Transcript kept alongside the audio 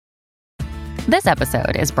This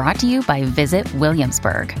episode is brought to you by Visit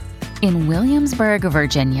Williamsburg. In Williamsburg,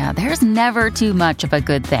 Virginia, there's never too much of a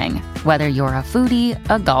good thing. Whether you're a foodie,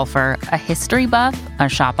 a golfer, a history buff, a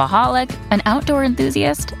shopaholic, an outdoor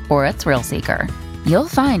enthusiast, or a thrill seeker, you'll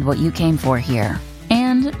find what you came for here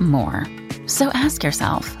and more. So ask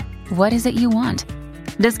yourself, what is it you want?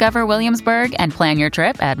 Discover Williamsburg and plan your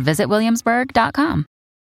trip at visitwilliamsburg.com.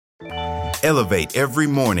 Elevate every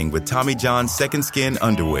morning with Tommy John's Second Skin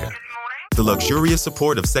underwear. The luxurious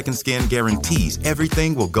support of Second Skin guarantees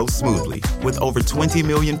everything will go smoothly. With over 20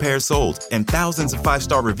 million pairs sold and thousands of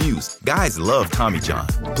 5-star reviews, guys love Tommy John.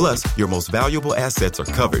 Plus, your most valuable assets are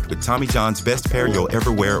covered with Tommy John's best pair you'll ever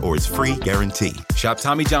wear or its free guarantee. Shop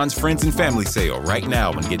Tommy John's Friends and Family Sale right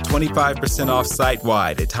now and get 25% off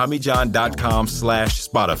site-wide at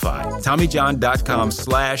TommyJohn.com/Spotify.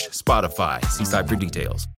 TommyJohn.com/Spotify. See site for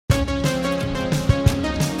details.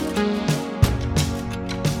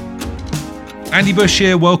 Andy Bush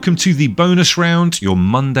here. Welcome to the bonus round, your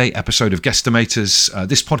Monday episode of Guesstimators.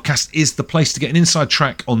 This podcast is the place to get an inside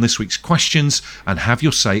track on this week's questions and have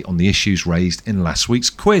your say on the issues raised in last week's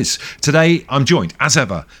quiz. Today, I'm joined, as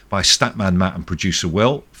ever, by Statman Matt and producer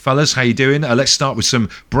Will. Fellas, how you doing? Let's start with some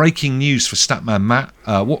breaking news for Statman Matt.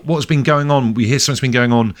 What's been going on? We hear something's been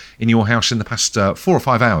going on in your house in the past 4 or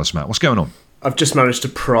 5 hours, Matt. What's going on? I've just managed to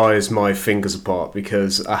prise my fingers apart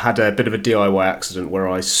because I had a bit of a DIY accident where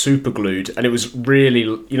I super glued, and it was really,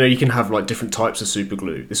 you can have like different types of super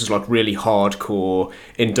glue. This was like really hardcore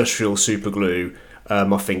industrial super glue,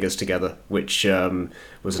 my fingers together, which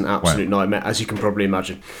was an absolute nightmare, as you can probably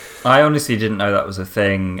imagine. I honestly didn't know that was a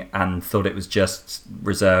thing and thought it was just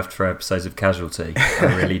reserved for episodes of Casualty.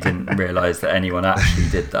 I really didn't realise that anyone actually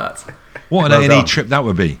did that. What an A&E trip that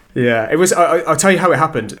would be. Yeah, it was. I'll tell you how it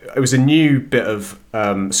happened. It was a new bit of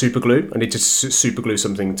super glue. I need to super glue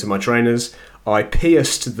something to my trainers. I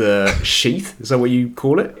pierced the sheath. Is that what you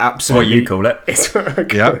call it? Absolutely. What you call it?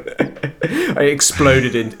 Yeah. It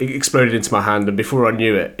exploded into my hand, and before I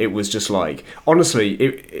knew it, it was just like, honestly,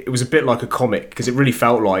 it was a bit like a comic, because it really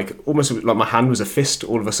felt like almost like my hand was a fist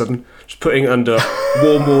all of a sudden. Just putting it under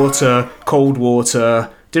warm water, cold water.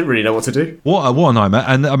 Didn't really know what to do. What a nightmare.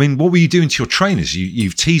 And I mean, what were you doing to your trainers?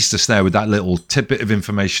 You've teased us there with that little tidbit of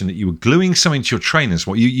information that you were gluing something to your trainers.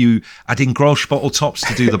 What, you adding Grolsch bottle tops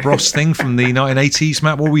to do the Bros thing from the 1980s,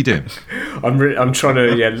 Matt? What were we doing? I'm trying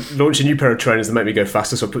to launch a new pair of trainers that make me go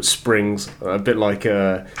faster, so I put springs, a bit like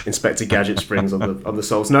Inspector Gadget springs on the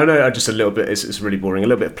soles. No, just a little bit. It's really boring. A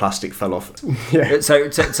little bit of plastic fell off. Yeah. So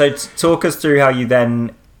talk us through how you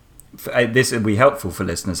then. This would be helpful for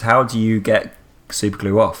listeners. How do you get super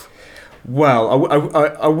glue off? Well,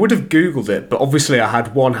 I would have Googled it, but obviously I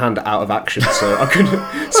had one hand out of action, so I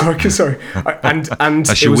couldn't. Sorry. And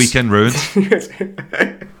that's your weekend ruined.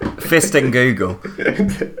 Fisting Google.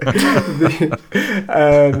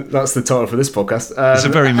 That's the title for this podcast. It's a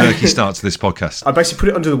very murky start to this podcast. I basically put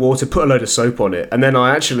it under the water, put a load of soap on it, and then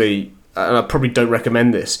I actually, and I probably don't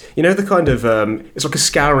recommend this. You know the kind of it's like a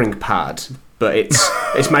scouring pad, but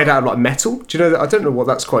it's made out of like metal. Do you know that? I don't know what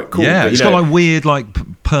that's quite called. Yeah, but, it's got like weird like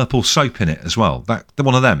purple soap in it as well. The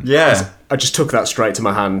one of them. Yeah. I just took that straight to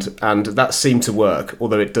my hand, and that seemed to work,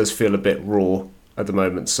 although it does feel a bit raw at the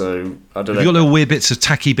moment. So I don't know. Have you got little weird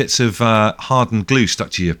tacky bits of hardened glue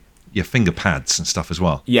stuck to your finger pads and stuff as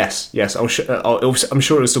well? Yes. I'm sure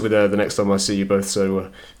it'll still be there the next time I see you both. So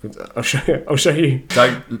I'll show you.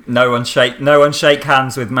 No one shake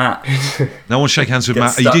hands with Matt. No one shake hands with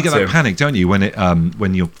Matt. You do get that panic, don't you,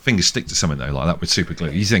 when your fingers stick to something though, like that with super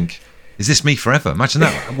glue? You think, is this me forever? Imagine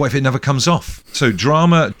that. What if it never comes off? So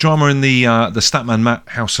drama in the Statman Matt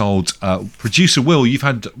household. Producer Will, you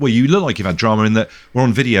look like you've had drama in that we're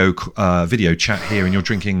on video chat here, and you're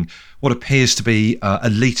drinking what appears to be a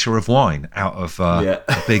litre of wine out of a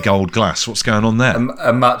big old glass. What's going on there?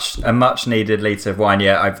 A much needed litre of wine.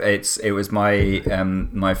 Yeah, it was my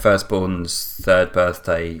firstborn's 3rd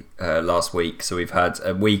birthday last week, so we've had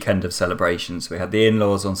a weekend of celebrations. We had the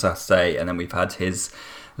in-laws on Saturday, and then we've had his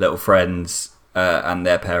little friends and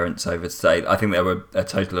their parents over today. I think there were a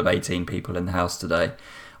total of 18 people in the house today.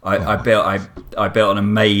 I built an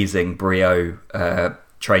amazing Brio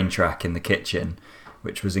train track in the kitchen,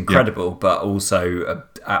 which was incredible, but also an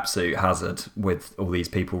absolute hazard with all these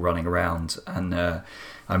people running around. And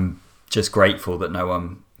I'm just grateful that no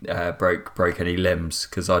one broke any limbs,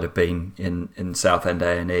 because I'd have been in Southend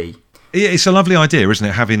A&E. It's a lovely idea, isn't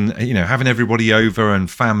it? Having everybody over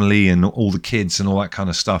and family and all the kids and all that kind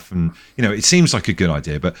of stuff. And it seems like a good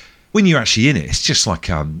idea, but when you're actually in it, it's just like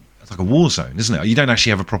I don't like a war zone, isn't it? You don't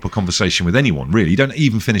actually have a proper conversation with anyone, really. You don't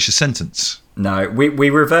even finish a sentence. No, we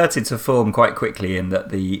reverted to form quite quickly in that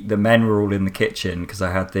the men were all in the kitchen because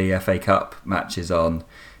I had the FA Cup matches on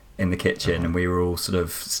in the kitchen, and we were all sort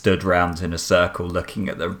of stood round in a circle looking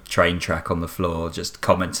at the train track on the floor, just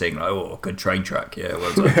commenting like, "Oh, good train track, yeah,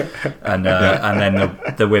 well done." And then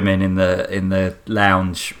the women in the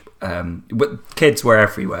lounge, kids were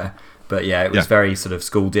everywhere. But yeah, it was very sort of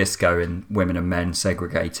school disco and women and men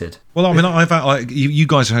segregated. Well, I mean, you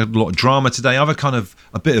guys have had a lot of drama today. I've had kind of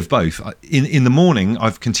a bit of both. In the morning,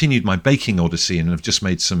 I've continued my baking odyssey and I've just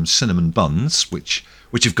made some cinnamon buns, which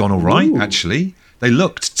have gone all right, actually. They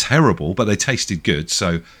looked terrible, but they tasted good,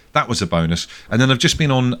 so that was a bonus. And then I've just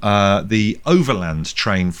been on the Overland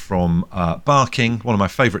train from Barking, one of my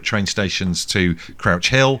favourite train stations, to Crouch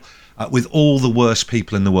Hill, with all the worst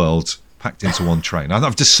people in the world packed into one train.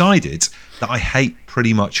 I've decided that I hate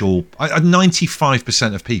pretty much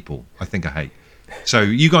 95% of people. I think I hate. So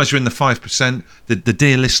you guys are in the 5%. The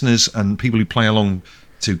dear listeners and people who play along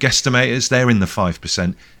to Guesstimators, they're in the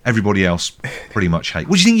 5%. Everybody else pretty much hate.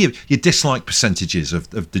 What do you think your dislike percentages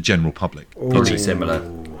of the general public? Pretty similar.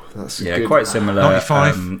 That's quite similar.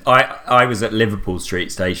 95. I was at Liverpool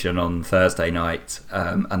Street Station on Thursday night,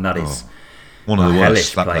 and that is one of the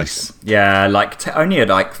worst. Hellish That place. Yeah, like only at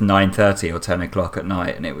like 9:30 or 10 o'clock at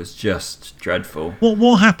night, and it was just dreadful.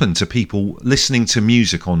 What happened to people listening to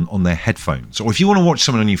music on their headphones? Or if you want to watch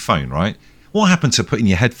someone on your phone, right? What happened to putting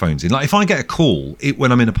your headphones in? Like if I get a call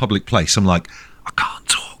when I'm in a public place, I'm like, I can't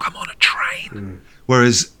talk, I'm on a train.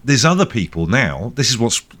 Whereas there's other people now, this is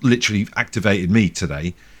what's literally activated me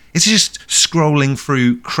today, it's just scrolling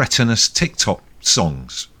through cretinous TikTok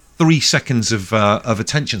songs. 3 seconds of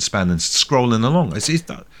attention span and scrolling along.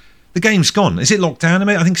 The game's gone. Is it lockdown? I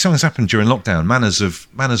mean, I think something's happened during lockdown. Manners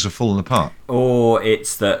have fallen apart. Or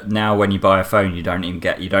it's that now when you buy a phone, you don't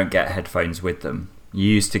get headphones with them. You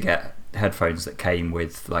used to get headphones that came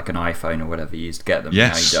with like an iPhone or whatever. You used to get them.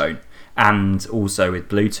 Yes. Now you don't. And also with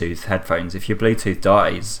Bluetooth headphones, if your Bluetooth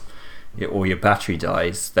dies or your battery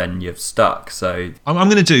dies, then you're stuck. So I'm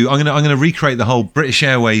going to recreate the whole British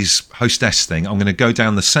Airways hostess thing. I'm going to go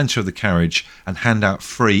down the centre of the carriage and hand out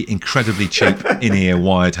free, incredibly cheap in-ear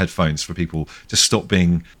wired headphones for people to stop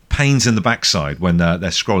being pains in the backside when they're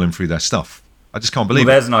scrolling through their stuff. I just can't believe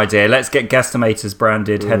there's an idea. Let's get Guesstimators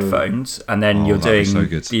branded headphones, and then you're doing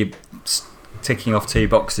you're ticking off 2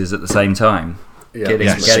 boxes at the same time. Yeah,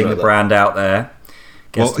 getting the brand out there.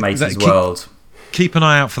 Guesstimators World. Keep an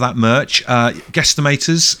eye out for that merch.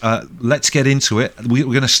 Guesstimators, let's get into it. We're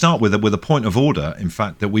going to start with a point of order, in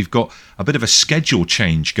fact, that we've got a bit of a schedule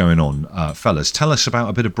change going on, fellas. Tell us about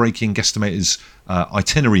a bit of breaking Guesstimators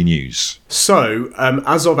itinerary news. So,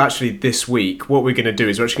 as of actually this week, what we're going to do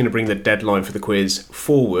is we're actually going to bring the deadline for the quiz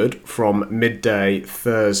forward from midday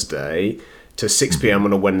Thursday to 6 p.m.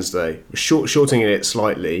 on a Wednesday. We're shortening it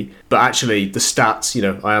slightly, but actually the stats,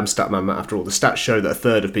 I am Statman Matt after all, the stats show that a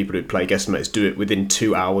third of people who play Guesstimators do it within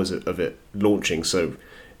 2 hours of it launching, so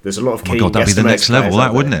there's a lot of key that'd be the next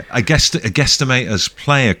level, wouldn't it? A Guesstimators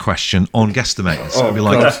player question on Guesstimators. It'd be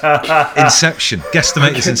like Inception.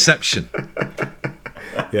 Guesstimators Inception.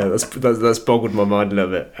 Yeah, that's boggled my mind a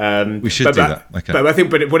little bit. We should do that. Okay. But I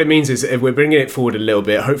think, what it means is if we're bringing it forward a little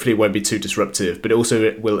bit, hopefully it won't be too disruptive, but it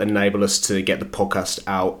also will enable us to get the podcast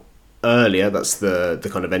out earlier. That's the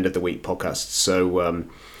kind of end of the week podcast. So,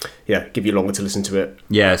 give you longer to listen to it.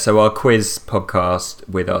 Yeah, so our quiz podcast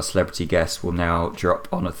with our celebrity guests will now drop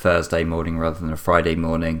on a Thursday morning rather than a Friday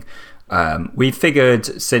morning. We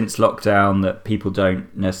figured since lockdown that people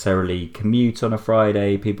don't necessarily commute on a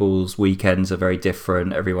Friday. People's weekends are very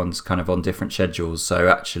different. Everyone's kind of on different schedules. So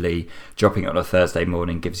actually dropping it on a Thursday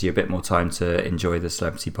morning gives you a bit more time to enjoy the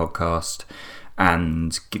celebrity podcast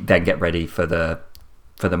and then get ready for the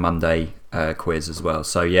Monday quiz as well.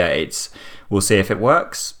 So yeah, we'll see if it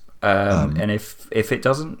works. And if it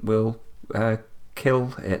doesn't, we'll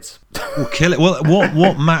kill it. We'll kill it. Well,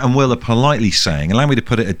 what Matt and Will are politely saying, allow me to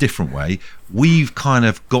put it a different way, we've kind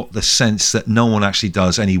of got the sense that no one actually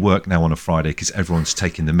does any work now on a Friday because everyone's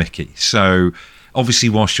taking the mickey. So obviously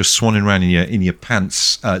whilst you're swanning around in your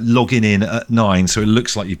pants, logging in at 9 so it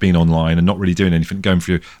looks like you've been online and not really doing anything, going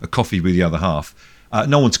for a coffee with the other half,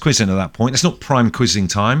 no one's quizzing at that point. It's not prime quizzing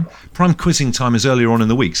time. Prime quizzing time is earlier on in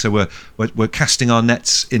the week, so we're casting our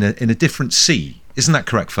nets in a different sea. Isn't that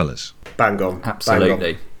correct, fellas? Bang on.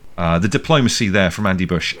 Absolutely. Bang on. The diplomacy there from Andy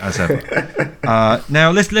Bush, as ever.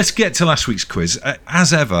 Now, let's get to last week's quiz.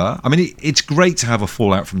 As ever, I mean, it's great to have a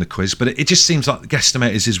fallout from the quiz, but it just seems like the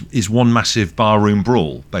Guesstimators is one massive barroom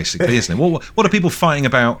brawl, basically, isn't it? What are people fighting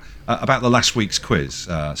about the last week's quiz,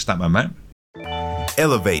 Statman Matt?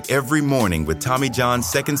 Elevate every morning with Tommy John's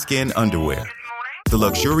Second Skin underwear. The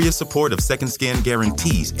luxurious support of Second Skin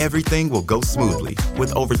guarantees everything will go smoothly.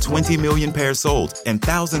 With over 20 million pairs sold and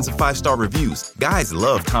thousands of 5-star reviews, guys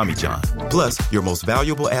love Tommy John. Plus, your most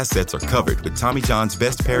valuable assets are covered with Tommy John's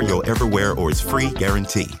best pair you'll ever wear or its free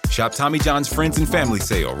guarantee. Shop Tommy John's Friends and Family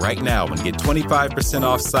Sale right now and get 25%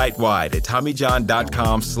 off site-wide at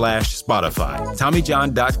TommyJohn.com/Spotify.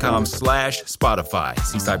 TommyJohn.com/Spotify.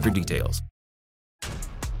 See site for details.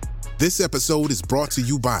 This episode is brought to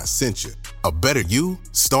you by Essentia. A better you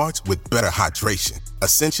starts with better hydration.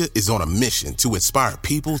 Essentia is on a mission to inspire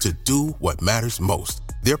people to do what matters most.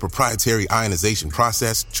 Their proprietary ionization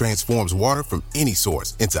process transforms water from any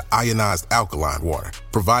source into ionized alkaline water,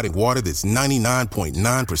 providing water that's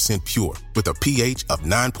 99.9% pure with a pH of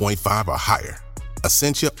 9.5 or higher.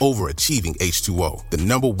 Essentia overachieving H2O, the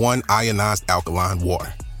 #1 ionized alkaline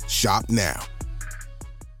water. Shop now.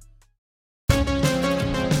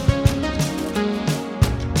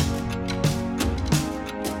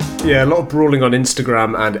 Yeah, a lot of brawling on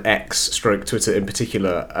Instagram and X, Twitter in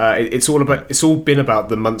particular. It's all been about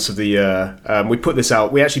the months of the year. We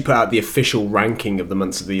actually put out the official ranking of the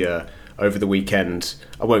months of the year over the weekend.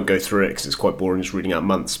 I won't go through it because it's quite boring just reading out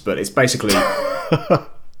months, but it's basically...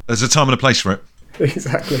 There's a time and a place for it.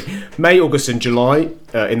 Exactly. May, August and July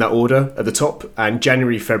in that order at the top, and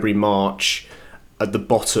January, February, March at the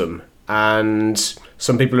bottom. And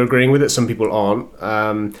some people are agreeing with it, some people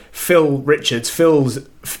aren't. Phil Richards, Phil, do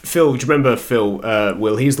you remember Phil?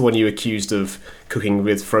 Will, he's the one you accused of cooking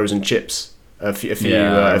with frozen chips a few weeks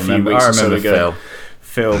or so ago.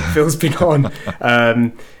 Phil's been on.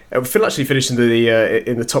 Phil actually finished in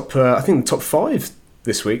the top, I think the top 5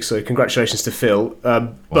 this week. So congratulations to Phil.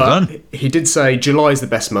 Well done. He did say July is the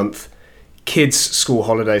best month. Kids' school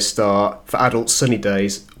holidays start. For adults, sunny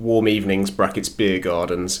days, warm evenings (brackets beer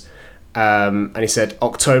gardens). And he said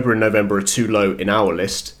October and November are too low in our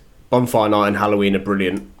list. Bonfire night and Halloween are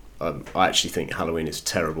brilliant. I actually think Halloween is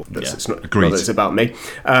terrible. It's not agreed. It's about me.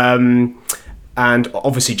 And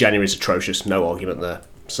obviously January is atrocious. No argument there.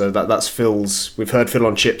 So that's Phil's. We've heard Phil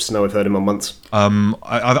on chips. Now we've heard him on months.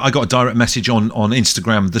 I got a direct message on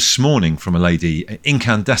Instagram this morning from a lady,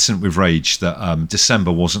 incandescent with rage, that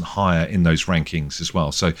December wasn't higher in those rankings as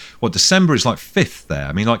well. So December is like 5th there.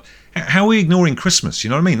 I mean, like, how are we ignoring Christmas? You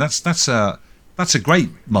know what I mean? That's a great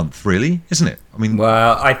month, really, isn't it? I mean,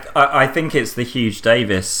 well, I think it's the Hugh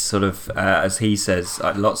Davis sort of, as he says,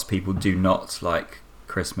 lots of people do not like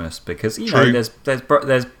Christmas because know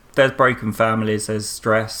there's broken families, there's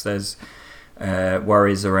stress, there's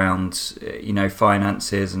worries around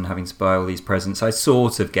finances and having to buy all these presents. I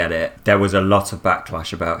sort of get it. There was a lot of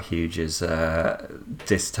backlash about Hugh's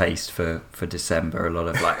distaste for December. A lot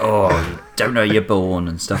of like, you don't know you're born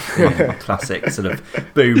and stuff. Classic sort of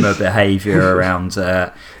boomer behaviour around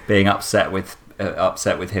being upset with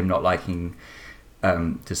him not liking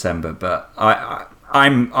December. But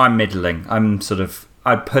I'm middling. I'd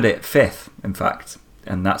put it 5th, in fact.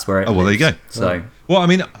 And that's where it well, there you go. So, well, I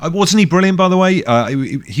mean, wasn't he brilliant, by the way?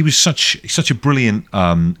 He was such a brilliant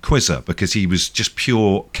quizzer because he was just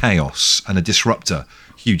pure chaos and a disruptor,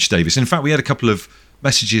 Hugh Davis. In fact, we had a couple of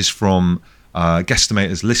messages from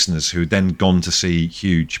Guesstimators listeners who had then gone to see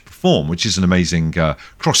Hugh perform, which is an amazing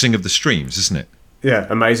crossing of the streams, isn't it? Yeah,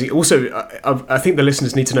 amazing. Also, I think the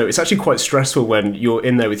listeners need to know it's actually quite stressful when you're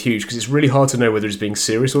in there with Hugh because it's really hard to know whether he's being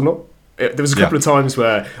serious or not. There was a couple of times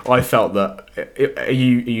where I felt that are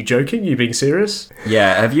you joking? Are you being serious?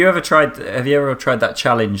 Yeah. Have you ever tried that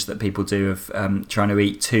challenge that people do of trying to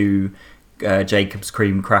eat 2 Jacob's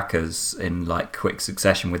cream crackers in like quick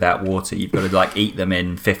succession without water? You've got to like eat them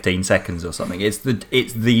in 15 seconds or something. It's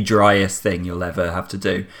the driest thing you'll ever have to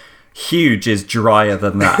do. Hugh is drier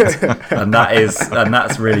than that, and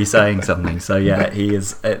that's really saying something. So yeah, he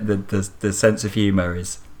is the sense of humour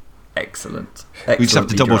is excellent. We just have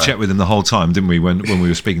to double check with him the whole time, didn't we, when we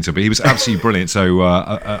were speaking to him? But he was absolutely brilliant. So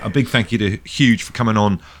a big thank you to Hugh for coming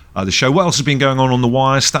on the show. What else has been going on the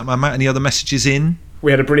wire? Statman Matt, any other messages in?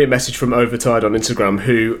 We had a brilliant message from Overtired on Instagram,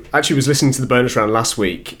 who actually was listening to the bonus round last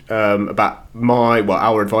week about my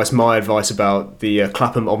advice about the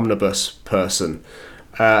Clapham omnibus person.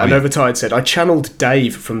 And Overtired said, I channeled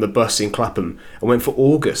Dave from the bus in Clapham and went for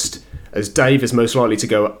August, as Dave is most likely to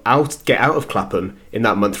get out of Clapham in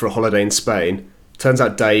that month for a holiday in Spain. Turns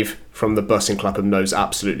out Dave from the bus in Clapham knows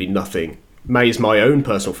absolutely nothing. May is my own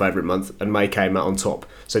personal favourite month, and May came out on top.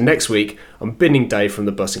 So next week, I'm binning Dave from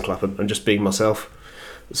the bus in Clapham and just being myself.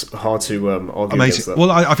 It's hard to argue against that.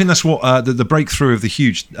 Well, I think that's what the breakthrough of the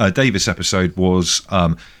Hugh Davis episode was.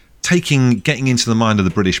 getting into the mind of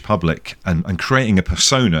the British public and creating a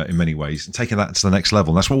persona in many ways and taking that to the next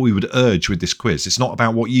level. And that's what we would urge with this quiz. It's not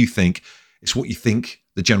about what you think, it's what you think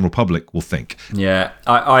the general public will think. Yeah,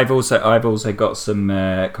 I've also got some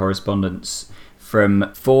correspondence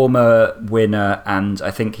from former winner, and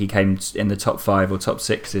I think he came in the top 5 or top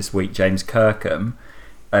 6 this week, James Kirkham,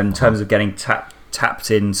 in terms of getting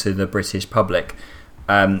tapped into the British public.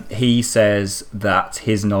 He says that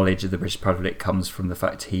his knowledge of the British public comes from the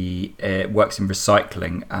fact he works in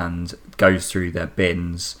recycling and goes through their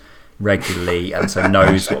bins regularly, and so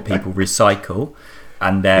knows what people recycle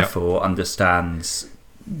and therefore understands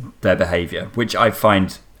their behaviour, which I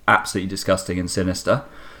find absolutely disgusting and sinister.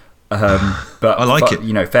 But I like it.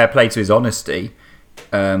 You know, fair play to his honesty.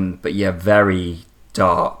 But yeah, very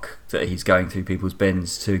dark that he's going through people's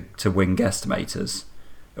bins to win guesstimators.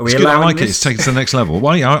 Are we it's good. I like this? it. It's taken to the next level.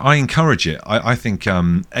 Well, yeah, I encourage it. I think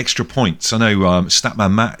extra points. I know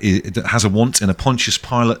Statman Matt has a want in a Pontius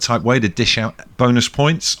Pilate type way to dish out bonus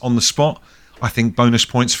points on the spot. I think bonus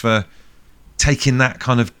points for taking that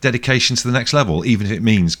kind of dedication to the next level, even if it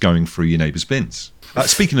means going through your neighbour's bins.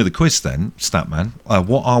 Speaking of the quiz then, Statman,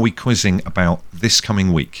 what are we quizzing about this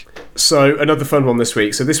coming week? So another fun one this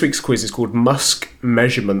week. So this week's quiz is called Musk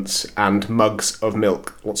Measurements and Mugs of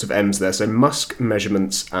Milk. Lots of M's there. So Musk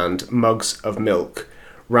Measurements and Mugs of Milk.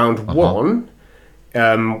 Round one,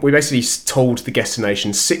 we basically told the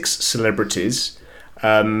Guestination 6 celebrities,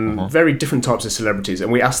 very different types of celebrities,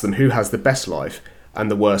 and we asked them who has the best life and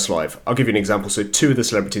the worst life. I'll give you an example. So 2 of the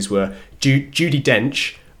celebrities were Judi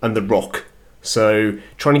Dench and The Rock. So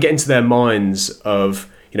trying to get into their minds of,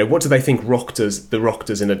 you know, what do they think The Rock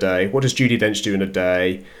does in a day? What does Judi Dench do in a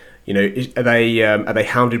day? You know, are they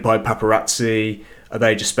hounded by paparazzi? Are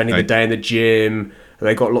they just spending the day in the gym? Have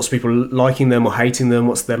they got lots of people liking them or hating them?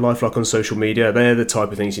 What's their life like on social media? They're the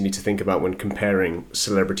type of things you need to think about when comparing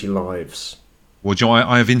celebrity lives. Well, Joe,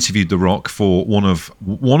 I have interviewed The Rock for one of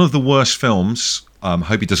the worst films.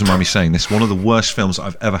 Hope he doesn't mind me saying this. One of the worst films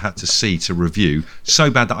I've ever had to see to review. So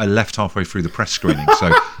bad that I left halfway through the press screening.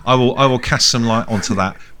 So I will cast some light onto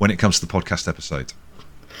that when it comes to the podcast episode.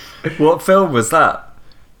 What film was that?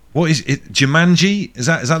 What is it? Jumanji? Is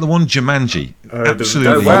that the one? Jumanji.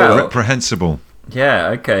 Absolutely reprehensible. Yeah.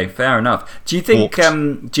 Okay. Fair enough. Do you think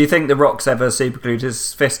The Rock's ever superglued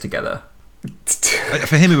his fist together?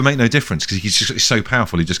 For him, it would make no difference because he's so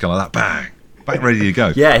powerful. He just go like that, bang, back ready to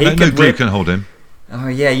go. Yeah, no glue can hold him. Oh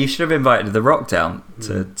yeah, you should have invited The Rock down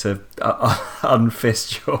to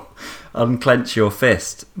unclench your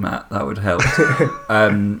fist, Matt. That would help.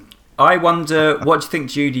 I wonder, what do you think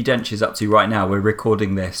Judi Dench is up to right now? We're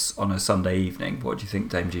recording this on a Sunday evening. What do you think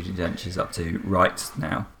Dame Judi Dench is up to right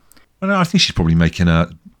now? Well, I think she's probably making a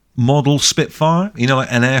model Spitfire. You know,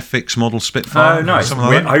 like an Airfix model Spitfire. Oh, nice.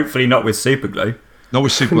 Like hopefully not with superglue. Not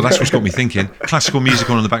with superglue. That's what's got me thinking. Classical music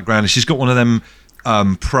on in the background, and she's got one of them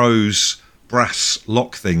pros brass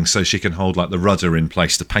lock things, so she can hold like the rudder in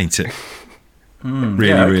place to paint it.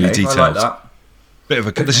 Really detailed. I like that. Bit of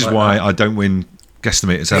a. This is why I don't win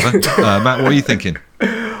guesstimators ever. Matt, what are you thinking?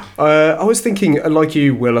 I was thinking, like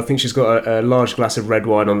you, Will, I think she's got a large glass of red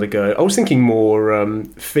wine on the go. I was thinking more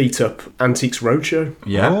Feet Up Antiques Roadshow.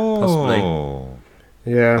 Yeah, possibly.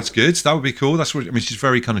 Yeah. That's good. That would be cool. That's what I mean. She's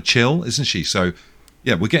very kind of chill, isn't she? So,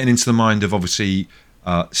 yeah, we're getting into the mind of obviously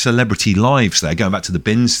celebrity lives there. Going back to the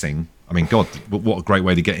bins thing. I mean, God, what a great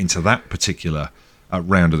way to get into that particular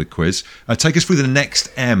round of the quiz. Take us through the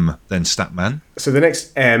next M, then, Statman. So the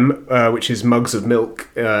next M, which is Mugs of Milk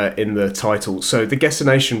in the title. So the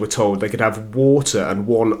Guestination were told they could have water and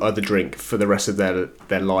one other drink for the rest of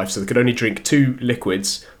their life. So they could only drink 2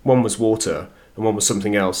 liquids. One was water and one was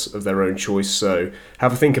something else of their own choice. So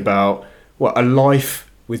have a think about a life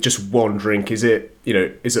with just one drink. Is it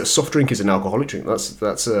a soft drink? Is it an alcoholic drink?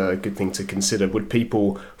 That's a good thing to consider. Would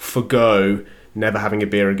people forgo never having a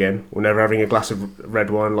beer again, or never having a glass of red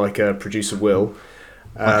wine like producer Will?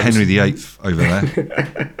 Like Henry VIII over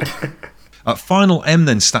there. Final M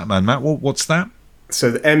then, Statman. Matt, what's that? So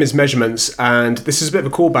the M is measurements, and this is a bit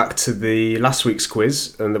of a callback to the last week's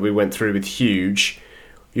quiz and that we went through with Huge.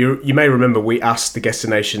 You may remember we asked the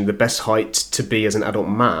Guestination the best height to be as an adult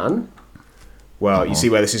man. Well, you see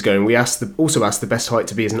where this is going. We also asked the best height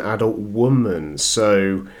to be as an adult woman.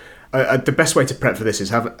 So the best way to prep for this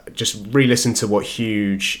is just re-listen to what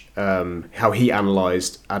Huge, how he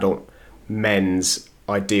analysed adult men's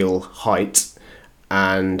ideal height,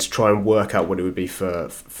 and try and work out what it would be for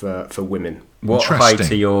women. What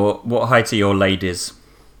height are your ladies?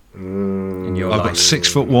 In your I've got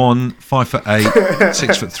 6'1", 5'8",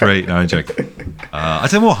 6'3". No, I'm joking. I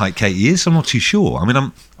don't know what height Katie is. I'm not too sure. I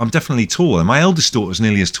mean, I'm definitely taller. My eldest daughter's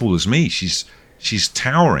nearly as tall as me. She's she's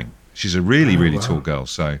towering. She's a really, really tall girl.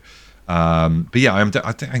 So, but yeah,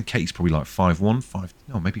 I think Katie's probably like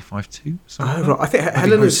 5'1", maybe 5'2". Oh, right. I think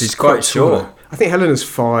Helena's she's quite short. I think Helena's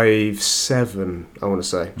 5'7". I want to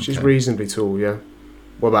say she's reasonably tall. Yeah.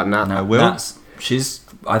 What about Nat? No, Will? I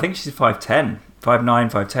think she's 5'10",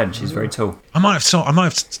 5'9", 5'10". She's very tall. I might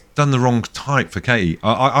have done the wrong height for Katie.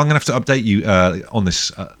 I'm going to have to update you on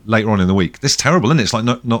this later on in the week. This is terrible, isn't it? It's like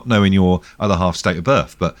not knowing your other half's date of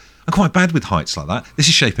birth. But I'm quite bad with heights like that. This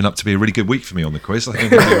is shaping up to be a really good week for me on the quiz. I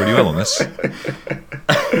think I'm going to do really well on this.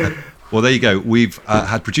 Well, there you go. We've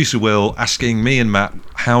had producer Will asking me and Matt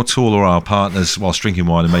how tall are our partners whilst drinking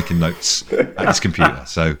wine and making notes at his computer.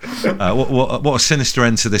 So what a sinister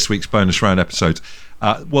end to this week's bonus round episode.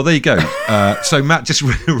 Well, there you go. So, Matt, just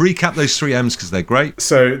recap those 3 M's because they're great.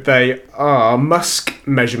 So they are Musk,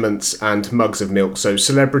 measurements, and mugs of milk. So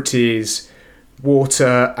celebrities,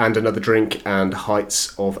 water and another drink, and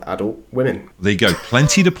heights of adult women. There you go.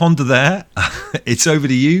 Plenty to ponder there. It's over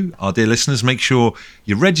to you, our dear listeners. Make sure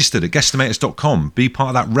you're registered at guesstimators.com. Be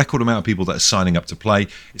part of that record amount of people that are signing up to play.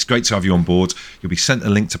 It's great to have you on board. You'll be sent a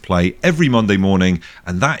link to play every Monday morning.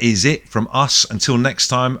 And that is it from us. Until next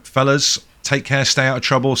time, fellas, take care, stay out of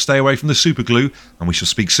trouble, stay away from the super glue, and we shall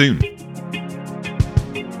speak soon.